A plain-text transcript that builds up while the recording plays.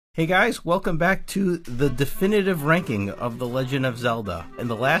Hey guys, welcome back to the definitive ranking of The Legend of Zelda. In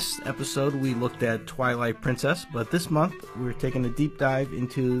the last episode, we looked at Twilight Princess, but this month, we're taking a deep dive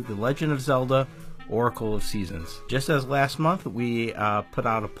into The Legend of Zelda Oracle of Seasons. Just as last month, we put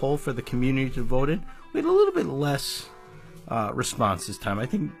out a poll for the community to vote in. We had a little bit less response this time. I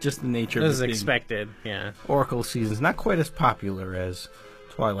think just the nature of it was expected, yeah. Oracle of Seasons, not quite as popular as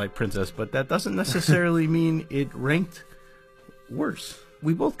Twilight Princess, but that doesn't necessarily mean it ranked worse.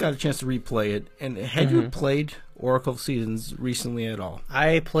 We both got a chance to replay it, and had you played Oracle of Seasons recently at all?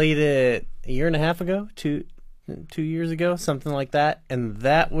 I played it a year and a half ago, two years ago, something like that, and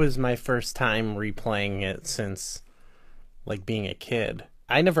that was my first time replaying it since, like, being a kid.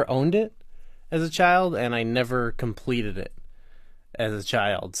 I never owned it as a child, and I never completed it as a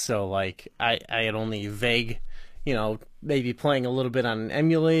child, so, like, I had only vague, maybe playing a little bit on an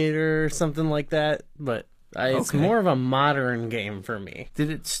emulator or something like that, but it's more of a modern game for me. Did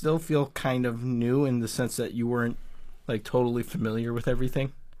it still feel kind of new in the sense that you weren't, like, totally familiar with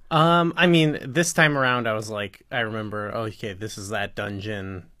everything? I mean, this time around, I was like, I remember, okay, this is that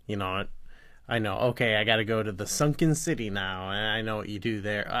dungeon, I know, okay, I gotta go to the sunken city now, and I know what you do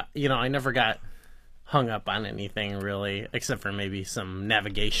there. I never got hung up on anything, really, except for maybe some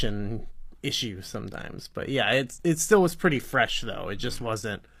navigation issues sometimes. But yeah, it still was pretty fresh, though. It just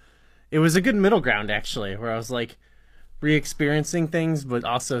wasn't. It was a good middle ground, actually, where I was, like, re-experiencing things, but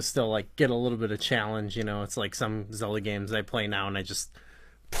also still, like, get a little bit of challenge, It's like some Zelda games I play now, and I just,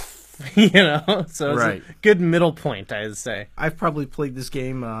 So it's a good middle point, I'd say. I've probably played this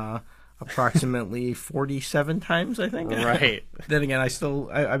game approximately 47 times, I think. Right. Then again,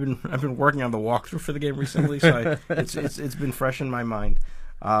 I've been working on the walkthrough for the game recently, so it's been fresh in my mind.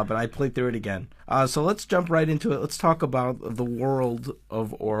 But I played through it again. So let's jump right into it. Let's talk about the world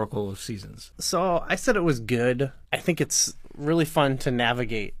of Oracle of Seasons. So I said it was good. I think it's really fun to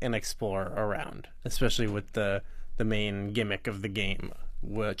navigate and explore around, especially with the main gimmick of the game,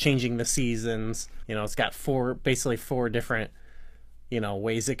 changing the seasons. It's got basically four different,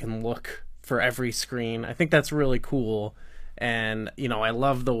 ways it can look for every screen. I think that's really cool. And, I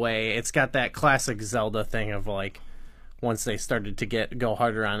love the way it's got that classic Zelda thing of, like, once they started to go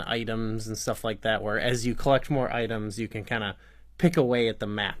harder on items and stuff like that, where as you collect more items, you can kind of pick away at the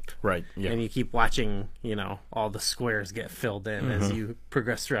map. Right, yeah. And you keep watching, all the squares get filled in as you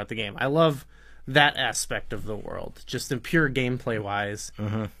progress throughout the game. I love that aspect of the world. Just in pure gameplay-wise,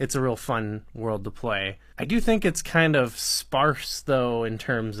 it's a real fun world to play. I do think it's kind of sparse, though, in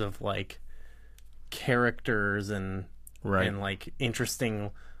terms of, like, characters and like, interesting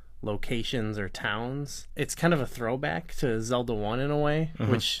locations or towns. It's kind of a throwback to Zelda 1 in a way,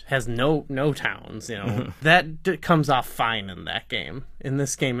 which has no towns, That comes off fine in that game. In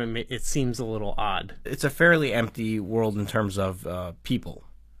this game, it seems a little odd. It's a fairly empty world in terms of people.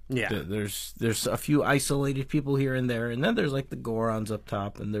 Yeah. There's a few isolated people here and there, and then there's, like, the Gorons up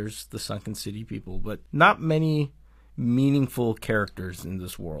top, and there's the Sunken City people, but not many meaningful characters in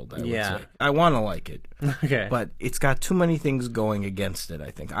this world, I would say. I want to like it. Okay. But it's got too many things going against it,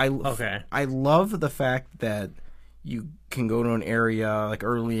 I think. I love the fact that you can go to an area, like,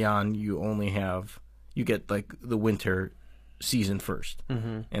 early on, you get, like, the winter season first.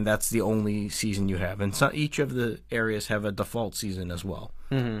 And that's the only season you have. And each of the areas have a default season as well.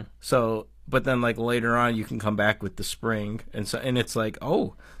 So, but then, like, later on, you can come back with the spring, and it's like,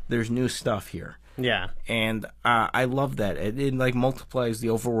 oh, there's new stuff here. Yeah. And I love that. It like, multiplies the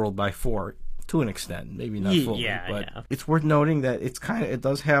overworld by 4 to an extent. Maybe not fully, but it's worth noting that it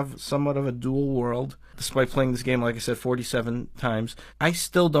does have somewhat of a dual world. Despite playing this game, like I said, 47 times, I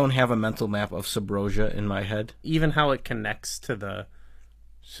still don't have a mental map of Subrosia in my head. Even how it connects to the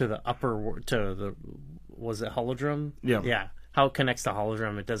upper, to the, was it Holodrum? Yeah. Yeah. How it connects to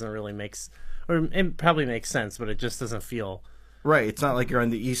Holodrum, it doesn't really or it probably makes sense, but it just doesn't feel... Right, it's not like you're on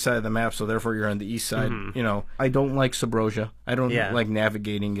the east side of the map, so therefore you're on the east side. I don't like Subrosia. I don't like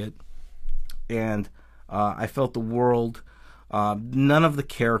navigating it. And I felt the world, none of the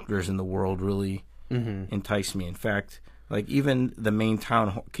characters in the world really enticed me. In fact, like, even the main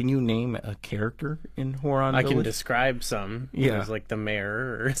town, can you name a character in Horon Village? I can describe some. Yeah. There's, like, the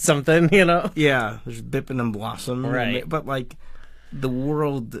mayor or something, Yeah, there's Bippin and Blossom. Right. But, like, the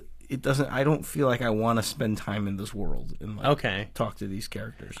world... I don't feel like I want to spend time in this world and, like, talk to these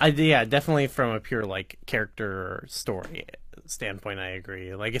characters. Definitely from a pure, like, character or story standpoint, I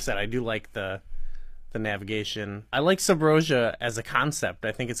agree. Like I said, I do like the navigation. I like Subrosia as a concept.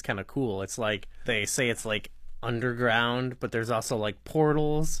 I think it's kind of cool. It's like, they say it's like underground, but there's also like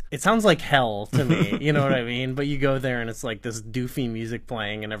portals. It sounds like hell to me, you know what I mean? But you go there and it's like this doofy music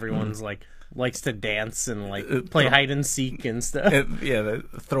playing and everyone's like likes to dance and like play hide and seek and stuff. They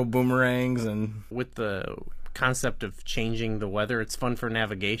throw boomerangs. And with the concept of changing the weather, it's fun for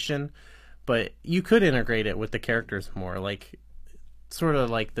navigation, but you could integrate it with the characters more, like sort of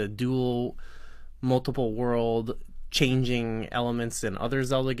like the dual multiple world changing elements in other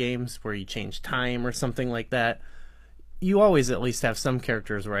Zelda games where you change time or something like that. You always at least have some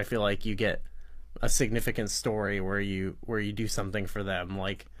characters where I feel like you get a significant story where you do something for them,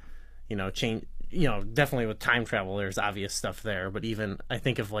 like, you know, change, you know, definitely with time travel there's obvious stuff there, but even I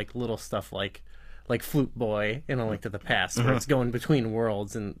think of like little stuff like Flute Boy in A Link to the Past, where it's going between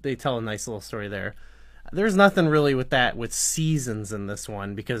worlds and they tell a nice little story there. There's nothing really with that with seasons in this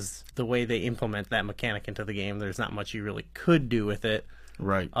one, because the way they implement that mechanic into the game, there's not much you really could do with it,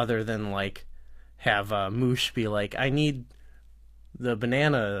 right? Other than like have Moosh be like, I need the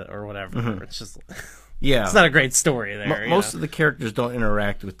banana or whatever. It's just it's not a great story there. Most of the characters don't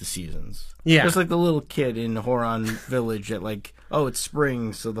interact with the seasons. Yeah, just like the little kid in Horon Village that like, oh, it's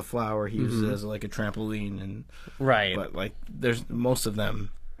spring, so the flower he uses as like a trampoline, and but like there's most of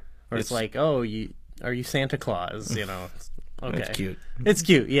them, or it's like, oh, are you Santa Claus? You know, okay, it's cute. It's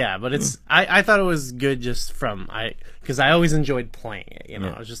cute, yeah. But it's I thought it was good just because I always enjoyed playing it. You know,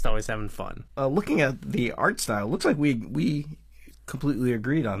 I was just always having fun. Looking at the art style, looks like we completely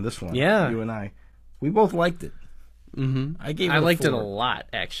agreed on this one. Yeah, you and we both liked it. I liked it a lot,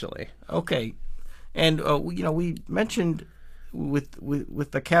 actually. Okay, and you know, we mentioned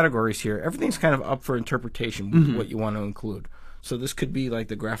with the categories here, everything's kind of up for interpretation with what you want to include. So this could be like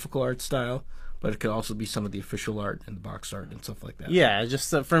the graphical art style, but it could also be some of the official art and the box art and stuff like that. Yeah,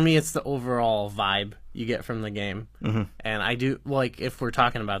 just for me, it's the overall vibe you get from the game. And I do, like, if we're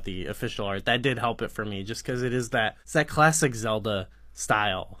talking about the official art, that did help it for me, just because it's that classic Zelda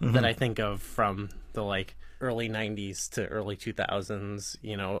style that I think of from the, like, early 90s to early 2000s,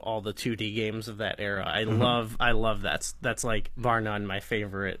 you know, all the 2D games of that era. I love that. That's like, bar none, my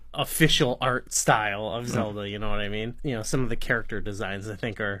favorite official art style of Zelda, you know what I mean? You know, some of the character designs I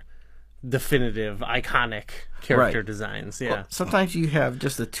think are definitive, iconic character designs. Yeah. Well, sometimes you have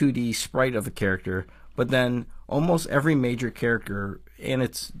just a 2D sprite of a character, but then almost every major character and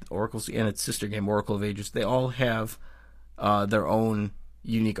its sister game, Oracle of Ages, they all have their own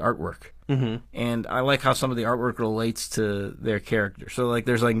unique artwork. And I like how some of the artwork relates to their character. So like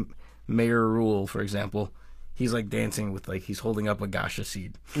there's like Mayor Rule, for example. He's like dancing with like he's holding up a gacha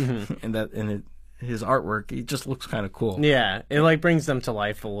seed. And his artwork, it just looks kind of cool. Yeah, it like brings them to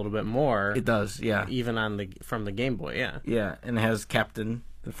life a little bit more. It does, yeah. Even from the Game Boy, yeah. Yeah, and it has Captain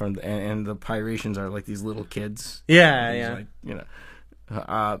and the Pyrations are like these little kids. Yeah, yeah. Like, you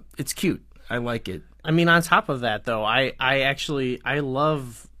know, it's cute. I like it. I mean, on top of that, though, I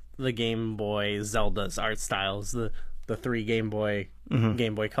love the Game Boy Zelda's art styles, the 3 Game Boy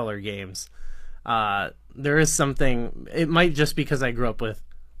Color games. There is something. It might just because I grew up with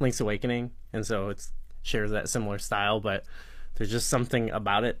Link's Awakening, and so it shares that similar style, but there's just something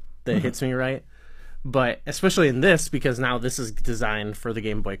about it that hits me right. But especially in this, because now this is designed for the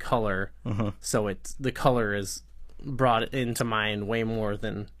Game Boy Color, so the color is brought into mind way more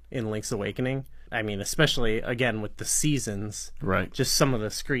than in Link's Awakening. I mean, especially, again, with the seasons. Right. Just some of the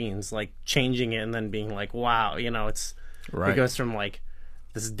screens, like, changing it and then being like, wow, you know, it goes from, like,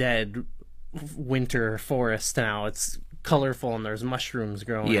 this dead winter forest now. It's colorful and there's mushrooms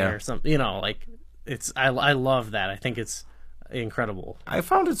growing or something. You know, like, I love that. I think it's incredidible. I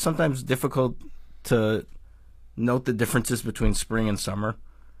found it sometimes difficult to note the differences between spring and summer.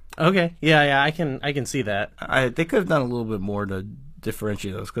 Okay. Yeah, I can see that. They could have done a little bit more to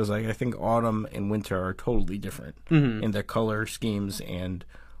differentiate those, because I think autumn and winter are totally different in their color schemes and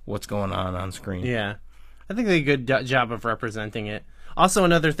what's going on screen. Yeah, I think they did a good job of representing it. Also,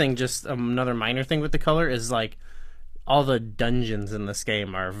 another thing, just another minor thing with the color is like all the dungeons in this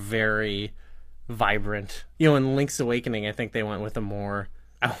game are very vibrant. You know, in Link's Awakening, I think they went with a more,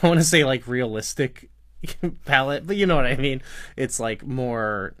 I want to say like realistic palette, but you know what I mean. It's like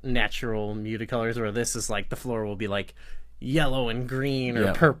more natural muted colors, where this is like the floor will be like yellow and green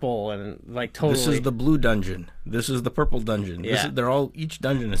or purple and like totally. This is the blue dungeon. This is the purple dungeon. Yeah. Each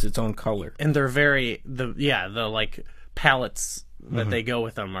dungeon is its own color. And they're the like palettes that they go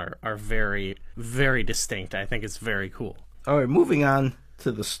with them are very, very distinct. I think it's very cool. All right, moving on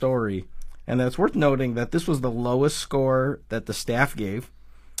to the story. And it's worth noting that this was the lowest score that the staff gave,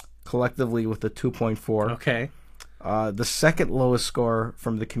 collectively with a 2.4. Okay. The second lowest score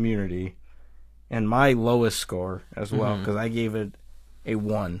from the community, and my lowest score as well, because I gave it a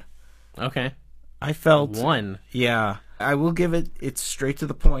 1. Okay. I felt one. Yeah, I will give it. It's straight to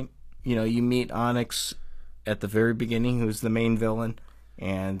the point. You know, you meet Onyx at the very beginning, who's the main villain,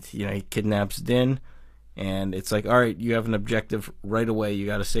 and you know he kidnaps Din, and it's like, all right, you have an objective right away. You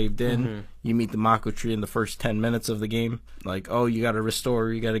got to save Din. Mm-hmm. You meet the Mako tree in the first 10 minutes of the game. Like, oh, you got to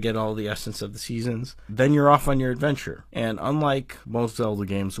restore. You got to get all the essence of the seasons. Then you're off on your adventure. And unlike most Zelda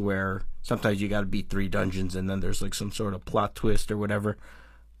games where sometimes you got to beat 3 dungeons and then there's like some sort of plot twist or whatever,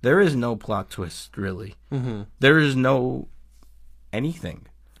 there is no plot twist, really. Mm-hmm. There is no anything.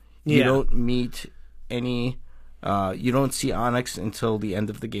 You don't meet any... you don't see Onyx until the end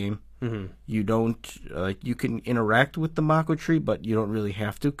of the game. Mm-hmm. You don't... you can interact with the Mako tree, but you don't really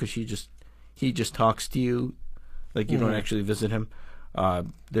have to because he just talks to you. Like, you don't actually visit him.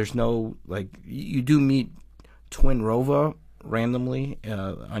 There's no... Like, you do meet Twin Rova randomly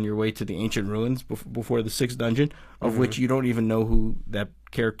on your way to the ancient ruins before the 6th dungeon, of which you don't even know who that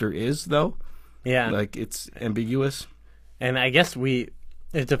character is, though. Yeah. Like, it's ambiguous. And I guess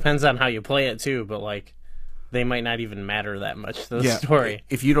it depends on how you play it, too, but, like, they might not even matter that much to the story.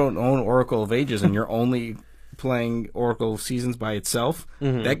 If you don't own Oracle of Ages and you're only playing Oracle of Seasons by itself,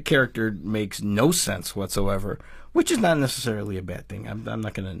 that character makes no sense whatsoever, which is not necessarily a bad thing. I'm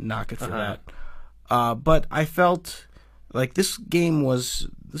not going to knock it for that. But I felt like this game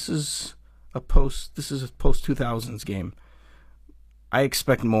this is a post 2000s game. I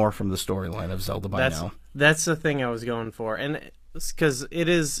expect more from the storyline of Zelda by now. That's the thing I was going for. And it's because it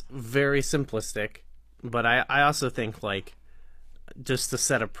is very simplistic, but I also think, like, just to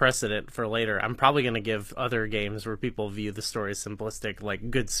set a precedent for later, I'm probably going to give other games where people view the story as simplistic, like,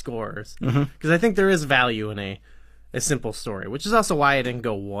 good scores. Because I think there is value in a simple story, which is also why I didn't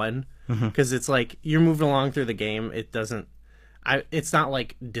go 1. Because it's like, you're moving along through the game, it's not,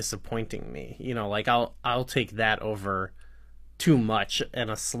 like, disappointing me. You know, like, I'll take that over too much and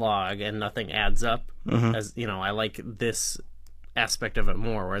a slog and nothing adds up. As you know, I like this aspect of it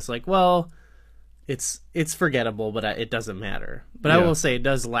more, where it's like, well, it's forgettable, but it doesn't matter. But I will say it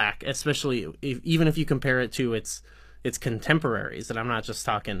does lack, especially even if you compare it to its contemporaries, and I'm not just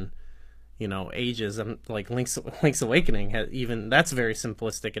talking, you know, ages. I'm like Link's Awakening. Even that's very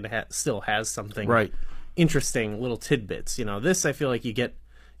simplistic and still has something interesting, little tidbits. You know, this I feel like you get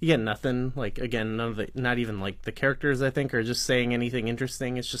nothing. Like, again, not even like the characters I think are just saying anything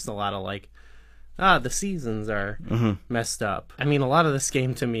interesting. It's just a lot of like, the seasons are messed up. I mean, a lot of this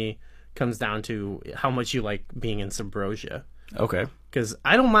game to me comes down to how much you like being in Subrosia. Okay. Because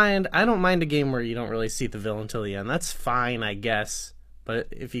I don't mind a game where you don't really see the villain until the end. That's fine, I guess. But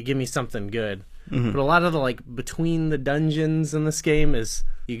if you give me something good. But a lot of the, like, between the dungeons in this game is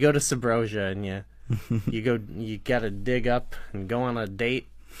you go to Subrosia and you gotta dig up and go on a date.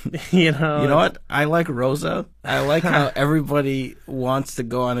 You know what? I like Rosa. I like how everybody wants to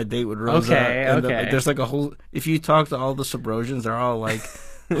go on a date with Rosa. Okay. There's like a whole... If you talk to all the Subrosians, they're all like,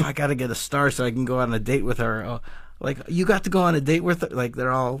 oh, I gotta get a star so I can go on a date with her. Oh, like, you got to go on a date with her? Like,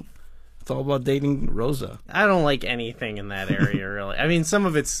 it's all about dating Rosa. I don't like anything in that area, really. I mean, some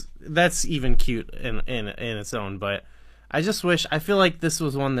of that's even cute in its own, but I just wish... I feel like this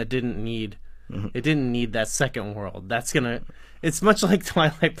was one that didn't need... It didn't need that second world. It's much like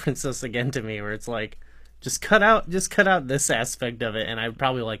Twilight Princess again to me, where it's like, just cut out this aspect of it, and I'd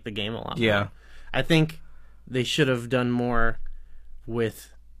probably like the game a lot more. I think they should have done more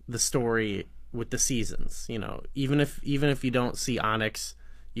with the story, with the seasons. You know, even if you don't see Onyx,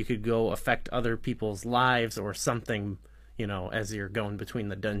 you could go affect other people's lives or something, you know, as you're going between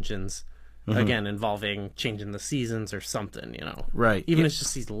the dungeons. Again, involving changing the seasons or something, you know. Right. Even if it's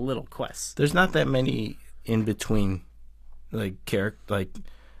just these little quests. There's not that many in between, like,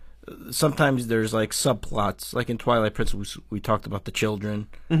 sometimes there's, like, subplots. Like in Twilight Princess, we talked about the children.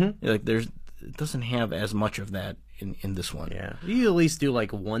 Like, it doesn't have as much of that in this one. Yeah. You at least do,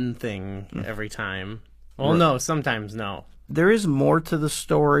 like, one thing every time. Well, no, sometimes no. There is more to the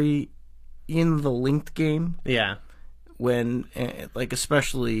story in the Linked game. Yeah. When, like,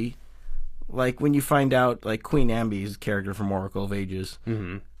 especially... Like, when you find out, like, Queen Ambi's character from Oracle of Ages,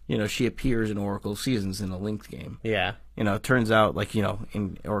 you know, she appears in Oracle of Seasons in a Linked game. Yeah. You know, it turns out, like, you know,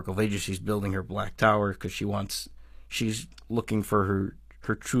 in Oracle of Ages, she's building her Black Tower because she's looking for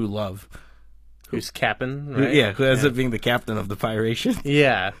her true love. Who's Captain, right? Who ends up being the captain of the Pyration.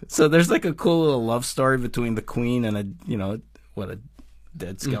 Yeah. So there's, like, a cool little love story between the Queen and a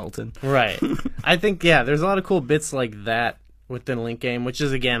dead skeleton. Right. I think, there's a lot of cool bits like that within the Link game, which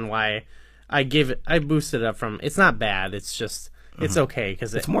is, again, why... I boosted it up from, it's not bad, it's just, it's okay.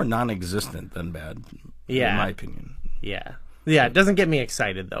 Cause it's more non-existent than bad, in my opinion. Yeah, it doesn't get me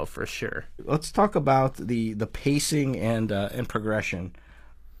excited, though, for sure. Let's talk about the pacing and progression.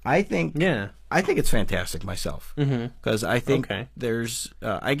 I think it's fantastic myself, because I think there's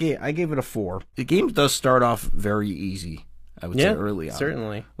I gave it a 4. The game does start off very easy. I would say early on,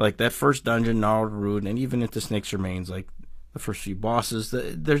 certainly. Like that first dungeon, Gnarled Root, and even into Snake's Remains, like the first few bosses,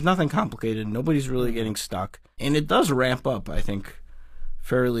 there's nothing complicated. Nobody's really getting stuck, and it does ramp up. I think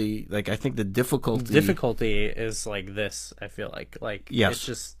fairly. Like I think the difficulty is like this. I feel like yes. It's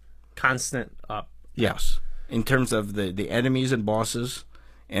just constant up. Yes, in terms of the enemies and bosses,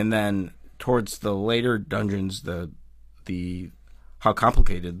 and then towards the later dungeons, the how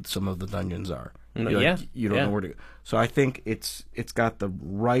complicated some of the dungeons are. You don't know where to go. So I think it's got the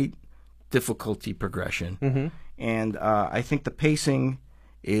right difficulty progression, and I think the pacing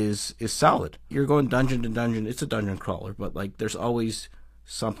is solid. You're going dungeon to dungeon. It's a dungeon crawler, but like there's always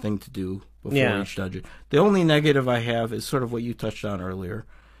something to do before each dungeon. The only negative I have is sort of what you touched on earlier.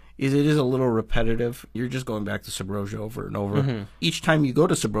 It is a little repetitive. You're just going back to Subrosia over and over. Each time you go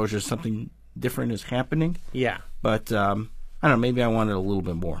to Subrosia, something different is happening. Yeah. But I don't know. Maybe I wanted a little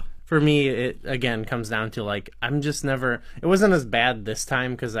bit more. For me, it again comes down to like I'm just never. It wasn't as bad this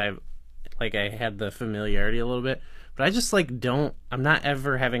time because I had the familiarity a little bit. But I just like don't. I'm not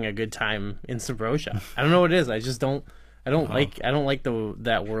ever having a good time in Subrosia. I don't know what it is. I just don't. I don't like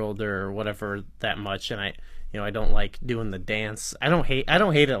that world or whatever that much, and I don't like doing the dance. I don't hate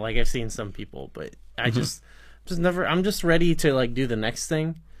it like I've seen some people, but I just never. I'm just ready to like do the next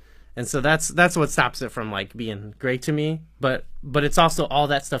thing, and so that's what stops it from like being great to me. But it's also all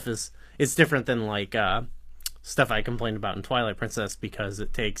that stuff it's different than like stuff I complained about in Twilight Princess because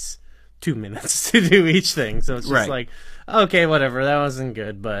it takes 2 minutes to do each thing. So it's just like okay, whatever, that wasn't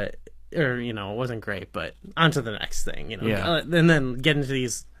good, but it wasn't great, but on to the next thing. And then get into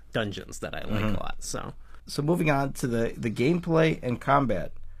these dungeons that I like a lot. So moving on to the gameplay and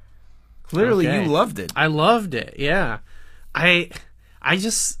combat. Clearly you loved it. I loved it, yeah. I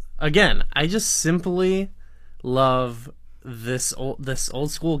just simply love this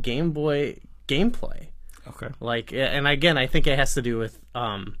old school Game Boy gameplay. Okay. Like, and again, I think it has to do with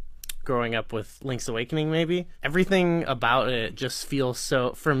growing up with Link's Awakening, maybe. Everything about it just feels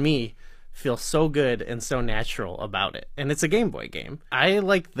so good and so natural about it. And it's a Game Boy game. I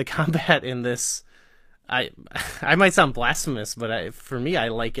like the combat in this. I might sound blasphemous, but for me, I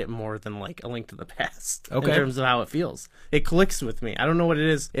like it more than like A Link to the Past in terms of how it feels. It clicks with me. I don't know what it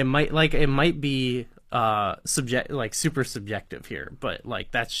is. It might be super subjective here, but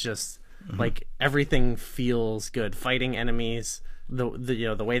like that's just like everything feels good. Fighting enemies,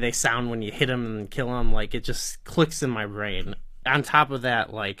 the way they sound when you hit them and kill them, like it just clicks in my brain. On top of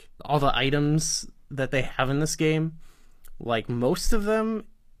that, like all the items that they have in this game, like most of them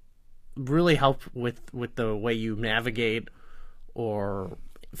really help with the way you navigate or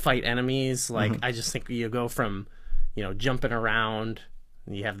fight enemies. Like I just think you go from jumping around,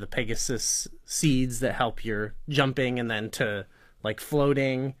 and you have the Pegasus seeds that help your jumping, and then to like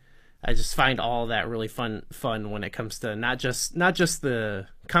floating. I just find all that really fun when it comes to not just the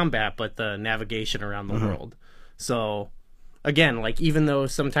combat but the navigation around the world. So again, like even though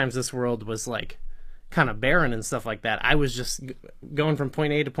sometimes this world was like kind of barren and stuff like that, I was just going from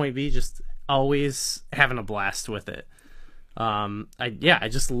point A to point B, just always having a blast with it. I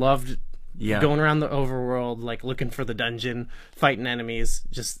just loved going around the overworld, like looking for the dungeon, fighting enemies.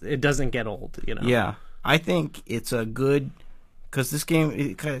 Just it doesn't get old, Yeah, I think it's a good because this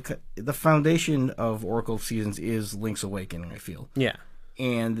game, the foundation of Oracle of Seasons is Link's Awakening. I feel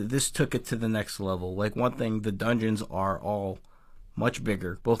and this took it to the next level. Like one thing, the dungeons are all much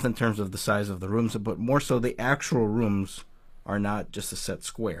bigger, both in terms of the size of the rooms, but more so the actual rooms are not just a set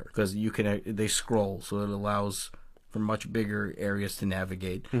square because they scroll, so it allows for much bigger areas to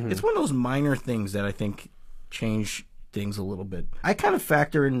navigate. It's one of those minor things that I think change things a little bit. I kind of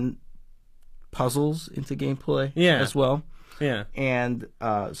factor in puzzles into gameplay as well. Yeah, and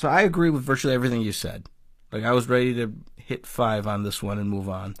so I agree with virtually everything you said. Like I was ready to hit 5 on this one and move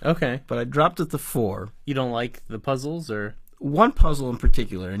on. Okay, but I dropped it to 4. You don't like the puzzles, or? One puzzle in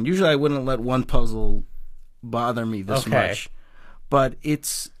particular, and usually I wouldn't let one puzzle bother me this much, but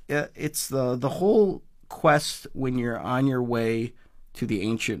it's the whole quest when you're on your way to the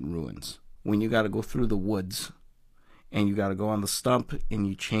ancient ruins, when you got to go through the woods and you got to go on the stump and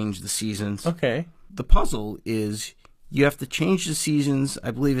you change the seasons. Okay. The puzzle is you have to change the seasons.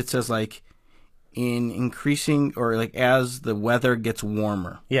 I believe it says like in increasing or like as the weather gets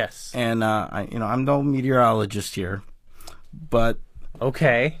warmer. Yes. And I'm no meteorologist here. But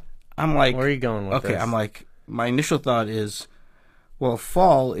I'm like, where are you going with this? I'm like, my initial thought is, well,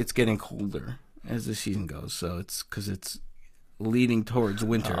 fall it's getting colder as the season goes, so it's because it's leading towards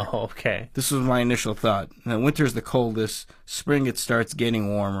winter. Oh, okay. This was my initial thought. Now, winter's the coldest, spring it starts getting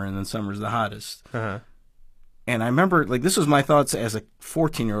warmer, and then summer's the hottest. Uh-huh. And I remember, like, this was my thoughts as a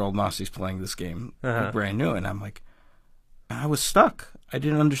 14-year-old Mossy's playing this game, brand new, and I'm like, I was stuck. I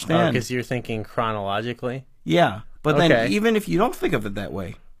didn't understand. Because you're thinking chronologically? Yeah, but then even if you don't think of it that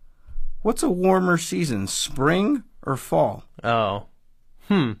way, what's a warmer season, spring or fall? Oh.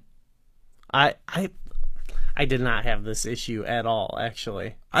 I did not have this issue at all,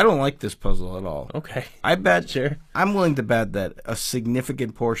 actually. I don't like this puzzle at all. Okay. I bet, sure. I'm willing to bet that a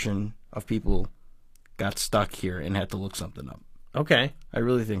significant portion of people got stuck here and had to look something up. Okay. I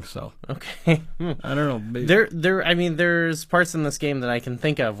really think so. Okay. I don't know. Maybe. There's parts in this game that I can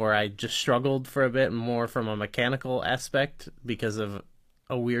think of where I just struggled for a bit more from a mechanical aspect because of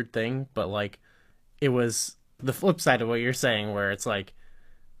a weird thing, but like it was the flip side of what you're saying where it's like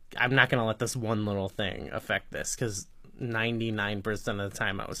I'm not going to let this one little thing affect this because 99% of the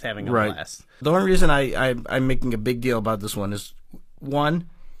time I was having a blast. The only reason I'm making a big deal about this one is, one,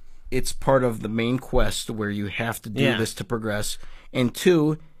 it's part of the main quest where you have to do this to progress. And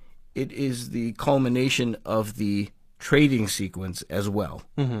two, it is the culmination of the trading sequence as well,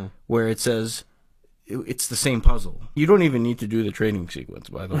 where it says it's the same puzzle. You don't even need to do the trading sequence,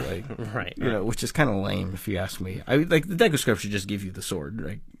 by the way. Right. You know, which is kind of lame if you ask me. Like the deck of script should just give you the sword.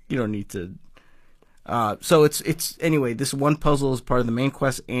 Right? You don't need to. So it's anyway. This one puzzle is part of the main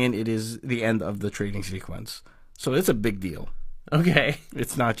quest, and it is the end of the trading sequence. So it's a big deal. Okay.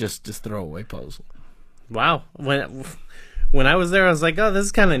 It's not just throwaway puzzle. Wow. When I was there, I was like, oh, this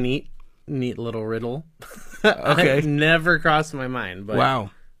is kind of neat little riddle. Okay. It never crossed my mind. But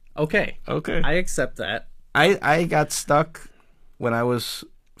wow. Okay. I accept that. I got stuck when I was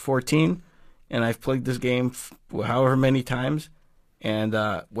 14, and I've played this game however many times, and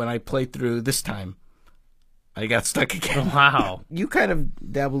when I played through this time, I got stuck again. Wow. You kind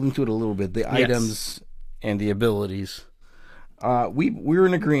of dabbled into it a little bit, the items and the abilities. We're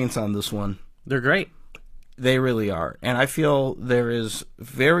in agreement on this one. They're great. They really are. And I feel there is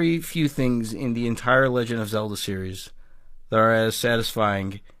very few things in the entire Legend of Zelda series that are as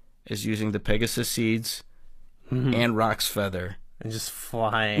satisfying as using the Pegasus Seeds and Rock's Feather. And just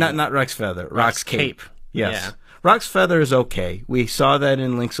flying. Not Rock's Feather. Rock's Cape. Yes. Yeah. Rock's Feather is okay. We saw that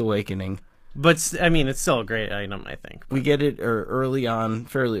in Link's Awakening. But, I mean, it's still a great item, I think. We get it early on,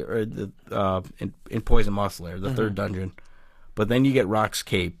 in Poison Moss Lair, the third dungeon. But then you get Rock's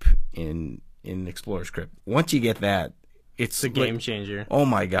Cape in Explorer's Crypt. Once you get that, it's a game changer. Oh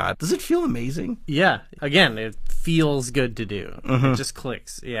my god. Does it feel amazing? Yeah. Again, it feels good to do. It just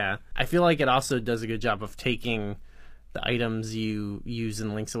clicks. Yeah. I feel like it also does a good job of taking the items you use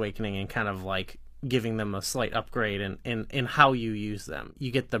in Link's Awakening and kind of like giving them a slight upgrade in how you use them.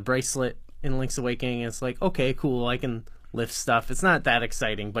 You get the bracelet in Link's Awakening, and it's like, okay, cool, I can lift stuff. It's not that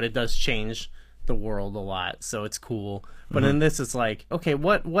exciting, but it does change the world a lot, so it's cool. But in this, it's like, okay,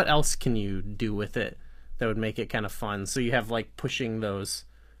 what else can you do with it that would make it kind of fun? So you have like pushing those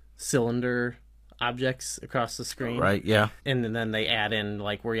cylinder objects across the screen, right? Yeah, and then they add in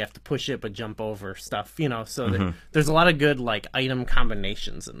like where you have to push it but jump over stuff, you know. So there's a lot of good like item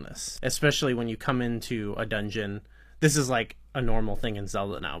combinations in this, especially when you come into a dungeon. This is like a normal thing in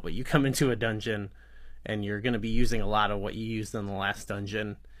Zelda now, but you come into a dungeon and you're going to be using a lot of what you used in the last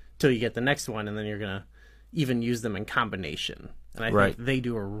dungeon till you get the next one, and then you're going to even use them in combination. And I think they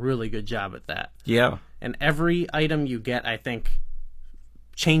do a really good job at that. Yeah. And every item you get, I think,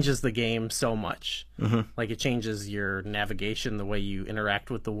 changes the game so much. Like it changes your navigation, the way you interact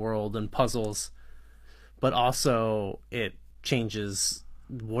with the world and puzzles, but also it changes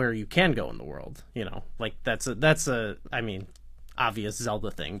where you can go in the world, you know. Like that's a I mean, obvious Zelda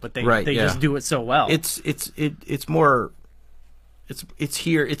thing, but they just do it so well. It's more it's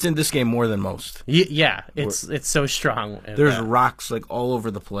here. It's in this game more than most. Yeah, it's so strong. There's rocks like all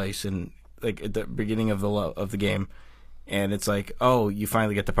over the place, and like at the beginning of the game, and it's like, oh, you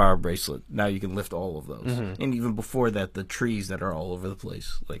finally get the power bracelet. Now you can lift all of those, and even before that, the trees that are all over the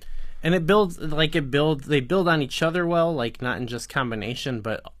place, like. And they build on each other well, like not in just combination,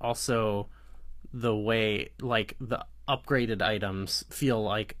 but also the way like the upgraded items feel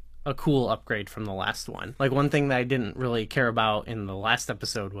like a cool upgrade from the last one. Like one thing that I didn't really care about in the last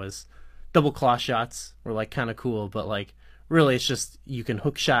episode was double claw shots were like kind of cool, but like really it's just you can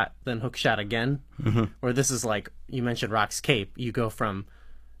hook shot then hook shot again. Where this is like you mentioned Rock's Cape, you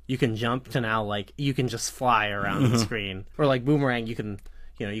can jump to now like you can just fly around the screen, or like boomerang you can.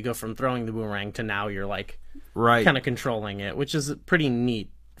 You know, you go from throwing the boomerang to now you're like kind of controlling it, which is pretty neat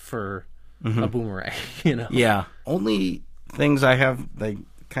for a boomerang, you know? Yeah. Only things I have like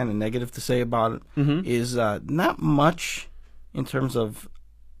kind of negative to say about it is not much in terms of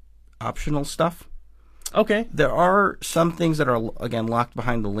optional stuff. Okay. There are some things that are, again, locked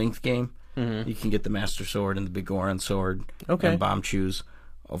behind the length game. You can get the Master Sword and the Big Goron Sword and Bomb Shoes,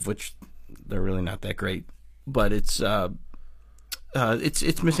 of which they're really not that great. But it's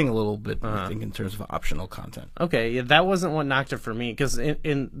missing a little bit, I think, in terms of optional content. Okay, yeah, that wasn't what knocked it for me, because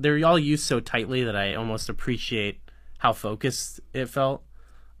they're all used so tightly that I almost appreciate how focused it felt.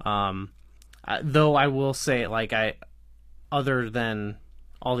 Though I will say, like, other than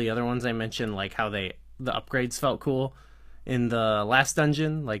all the other ones I mentioned, like how the upgrades felt cool in the last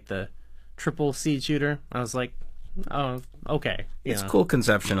dungeon, like the triple seed shooter, I was like, oh, okay. It's cool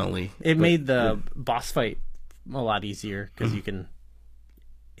conceptually. It made the boss fight a lot easier, because you can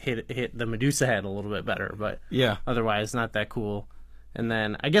hit the Medusa head a little bit better, but otherwise not that cool. And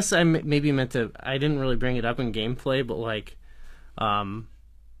then I guess I maybe meant to, I didn't really bring it up in gameplay, but like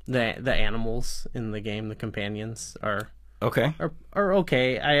the animals in the game, the companions are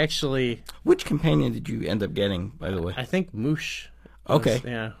okay. I actually, which companion did you end up getting, by the way? I think Moosh. Who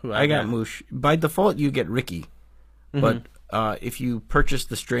I got Moosh. By default you get Ricky, but if you purchase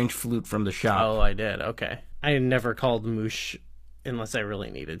the strange flute from the shop, I did. Okay, I never called Moosh unless I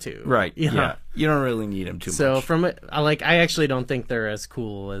really needed to. Right. Yeah. You don't really need them too much. So from it, I actually don't think they're as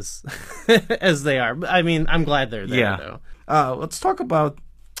cool as as they are. I mean, I'm glad they're there though. Let's talk about.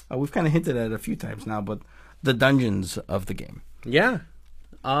 We've kind of hinted at it a few times now, but the dungeons of the game. Yeah.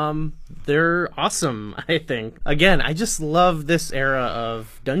 They're awesome, I think. Again, I just love this era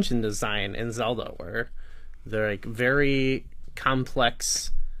of dungeon design in Zelda, where they're like very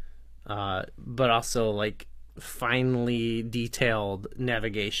complex, but also like finely detailed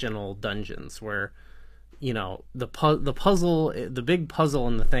navigational dungeons, where, you know, the big puzzle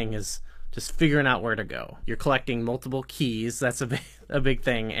in the thing is just figuring out where to go. You're collecting multiple keys. That's a big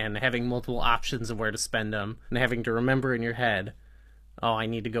thing, and having multiple options of where to spend them, and having to remember in your head, oh, I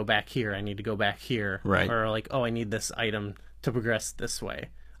need to go back here. I need to go back here. Right. Or like, oh, I need this item to progress this way.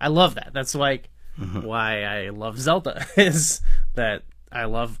 I love that. That's like why I love Zelda, is that I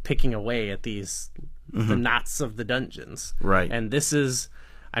love picking away at these the knots of the dungeons. Right. And this is,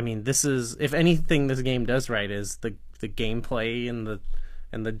 if anything this game does right, is the gameplay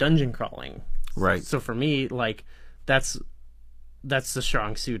and the dungeon crawling. Right. So for me, like, that's the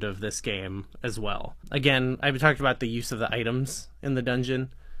strong suit of this game as well. Again, I've talked about the use of the items in the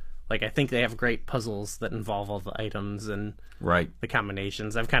dungeon. Like, I think they have great puzzles that involve all the items and the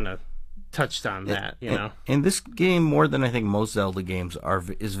combinations. I've kind of touched on that, you know. And this game, more than I think most Zelda games,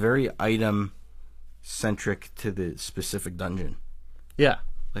 is very item centric to the specific dungeon. Yeah.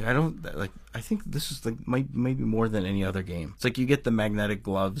 Like, I think this is like maybe more than any other game. It's like you get the magnetic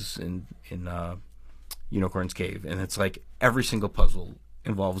gloves in Unicorn's Cave, and it's like every single puzzle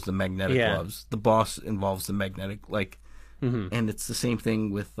involves the magnetic gloves. The boss involves the magnetic, and it's the same thing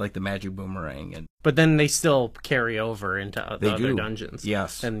with like the magic boomerang. But then they still carry over into the other dungeons.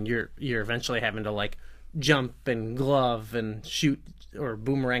 Yes. And you're eventually having to like jump and glove and shoot or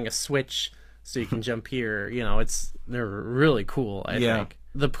boomerang a switch so you can jump here. You know, they're really cool, I think.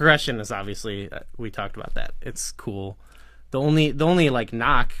 The progression is obviously, we talked about that. It's cool. The only like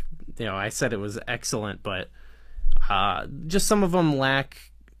knock, you know, I said it was excellent, but just some of them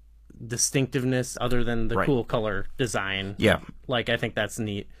lack distinctiveness other than the cool color design. Yeah. Like, I think that's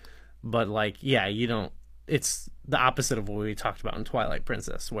neat. But like, yeah, you don't, it's the opposite of what we talked about in Twilight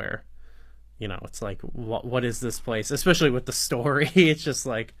Princess, where, you know, it's like, what is this place? Especially with the story. It's just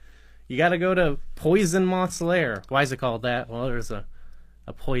like, you got to go to Poison Moth's lair. Why is it called that? Well, there's a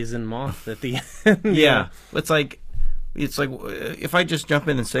poison moth at the end. Yeah. It's like if I just jump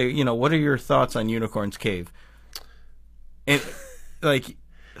in and say, you know, what are your thoughts on Unicorn's Cave? And like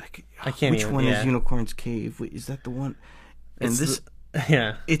I can't. Which one is Unicorn's Cave? Wait, is that the one? And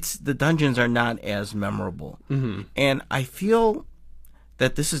it's the dungeons are not as memorable. And I feel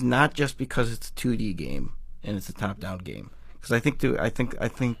that this is not just because it's a 2D game and it's a top-down game. Because I think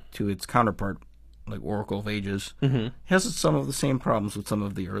to its counterpart, like Oracle of Ages, has some of the same problems with some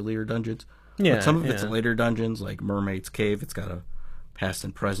of the earlier dungeons. Yeah, but some of its later dungeons, like Mermaid's Cave, it's got a past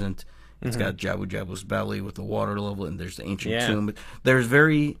and present. It's got Jabu Jabu's belly with the water level, and there's the ancient tomb. But there's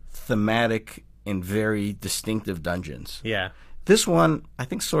very thematic and very distinctive dungeons. Yeah. This one, I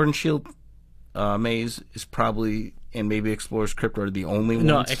think Sword and Shield Maze is probably, and maybe Explorer's Crypt are the only ones.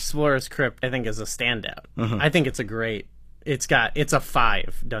 No, Explorer's Crypt I think is a standout. I think it's a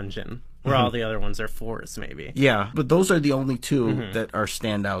 5 dungeon. Where all the other ones are 4s, maybe. Yeah, but those are the only 2 that are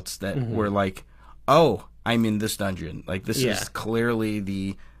standouts that were like, oh, I'm in this dungeon. Like, this is clearly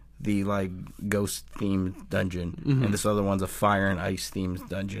the the like ghost themed dungeon, and this other one's a fire and ice themed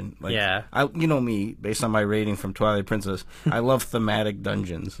dungeon. Like, you know me, based on my rating from Twilight Princess, I love thematic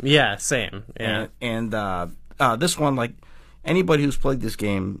dungeons. Yeah, same. Yeah, and this one, like anybody who's played this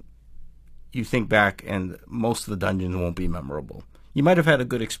game, you think back, and most of the dungeons won't be memorable. You might have had a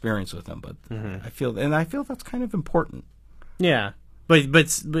good experience with them, but I feel that's kind of important. Yeah. But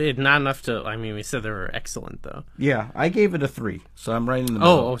not enough to. I mean, we said they were excellent, though. Yeah, I gave it a 3, so I'm right in the middle.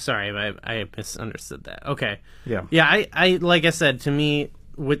 Oh, sorry, I misunderstood that. Okay. Yeah. Yeah, I like I said, to me,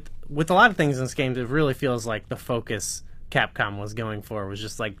 with a lot of things in this game, it really feels like the focus Capcom was going for was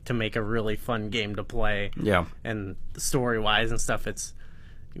just like to make a really fun game to play. Yeah. And story wise and stuff, it's,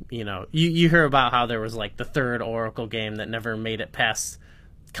 you know, you hear about how there was like the third Oracle game that never made it past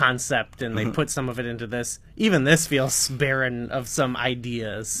concept, and they put some of it into this. Even this feels barren of some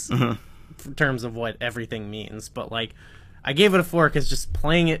ideas in terms of what everything means. But like, I gave it a 4 because just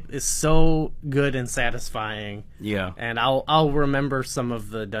playing it is so good and satisfying. Yeah, and I'll remember some of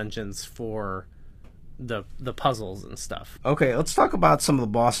the dungeons for the puzzles and stuff. Okay, let's talk about some of the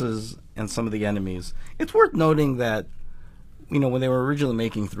bosses and some of the enemies. It's worth noting that, you know, when they were originally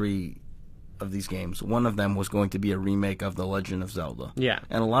making 3 of these games, one of them was going to be a remake of The Legend of Zelda. Yeah.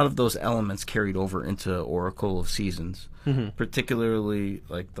 And a lot of those elements carried over into Oracle of Seasons, particularly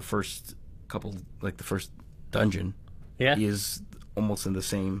like the first couple, like the first dungeon is almost in the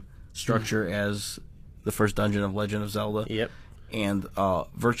same structure as the first dungeon of Legend of Zelda. Yep. And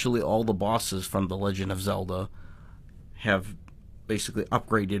virtually all the bosses from The Legend of Zelda have basically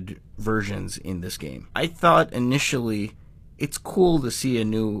upgraded versions in this game. I thought initially it's cool to see a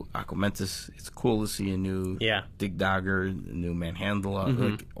new Aquamentus. It's cool to see a new Digdogger, a new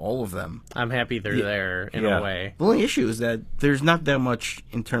Manhandla, like all of them. I'm happy they're there in a way. The only issue is that there's not that much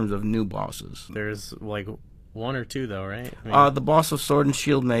in terms of new bosses. There's like 1 or 2 though, right? I mean, the boss of Sword and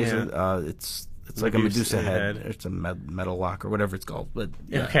Shield Mesa, it's like a Medusa head. It's a metal lock or whatever it's called. But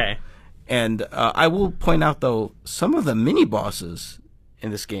okay. And I will point out though, some of the mini bosses in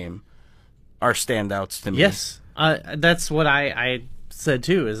this game are standouts to me. Yes. That's what I said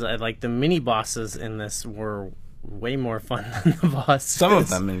too. Is I like the mini bosses in this were way more fun than the bosses. Some of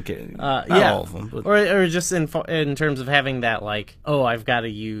them, not all of them, but. or just in terms of having that, like, oh, I've got to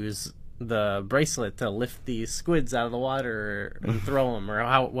use the bracelet to lift these squids out of the water and throw them,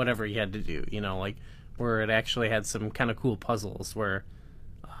 or whatever you had to do. You know, like where it actually had some kind of cool puzzles where.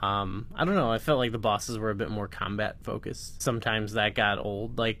 I don't know. I felt like the bosses were a bit more combat focused. Sometimes that got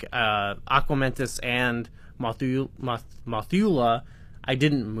old. Like Aquamentus and Mothula, I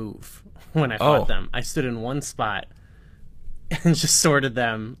didn't move when I fought them. I stood in one spot and just sorted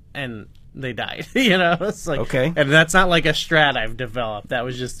them, and they died. You know, it's like, okay. And that's not like a strat I've developed. That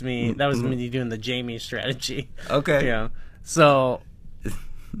was just me. That was me doing the Jamie strategy. Okay. Yeah. So,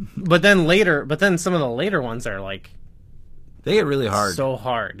 but then some of the later ones are like. They get really hard. So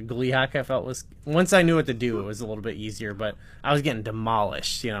hard. Gleehawk, I felt, was... Once I knew what to do, it was a little bit easier, but I was getting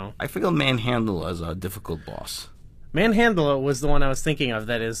demolished, you know. I feel Manhandle as a difficult boss. Manhandle was the one I was thinking of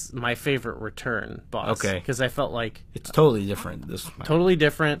that is my favorite return boss. Okay. Because I felt like... It's totally different. Totally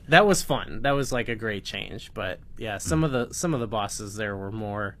different. That was fun. That was like a great change. But, yeah, some of the bosses there were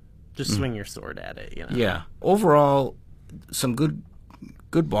more... Just swing your sword at it, you know. Yeah. Overall, some good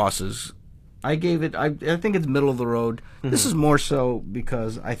bosses... I gave it. I think it's middle of the road. This is more so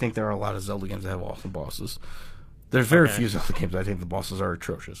because I think there are a lot of Zelda games that have awesome bosses. There's very few Zelda games I think the bosses are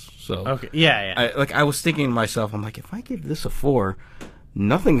atrocious. So yeah. I was thinking to myself, I'm like, if I give this a 4,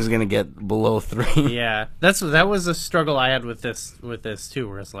 nothing's gonna get below 3. Yeah, that was a struggle I had with this too,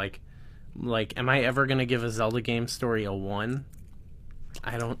 where it's like, am I ever gonna give a Zelda game story a 1?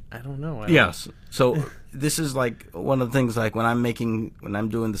 I don't know. Yes. So this is like one of the things, like when I'm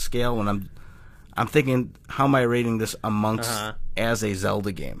doing the scale, when I'm thinking, how am I rating this amongst as a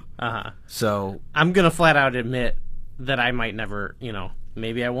Zelda game? So I'm gonna flat out admit that I might never, you know,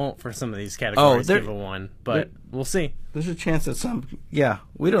 maybe I won't for some of these categories give a 1, but we'll see. There's a chance that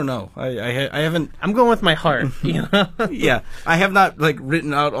we don't know. I haven't. I'm going with my heart, you know. Yeah, I have not like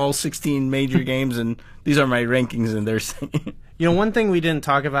written out all 16 major games, and these are my rankings, and they're saying. You know, one thing we didn't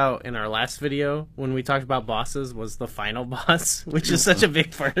talk about in our last video when we talked about bosses was the final boss, which is such a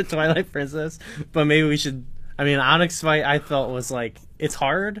big part of Twilight Princess. But maybe we should... I mean, Onyx fight, I felt, was like... It's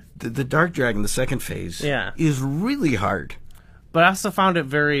hard. The Dark Dragon, the second phase, is really hard. But I also found it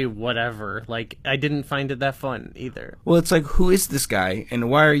very whatever. Like, I didn't find it that fun, either. Well, it's like, who is this guy, and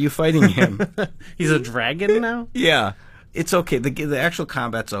why are you fighting him? He's a dragon now? Yeah. It's okay. The actual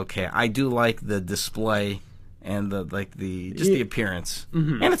combat's okay. I do like the display... And the appearance,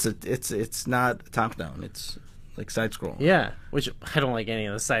 and it's not top down. It's like side-scrolling. Yeah, which I don't like any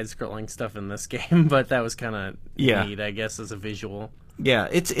of the side-scrolling stuff in this game, but that was kind of neat, I guess, as a visual. Yeah,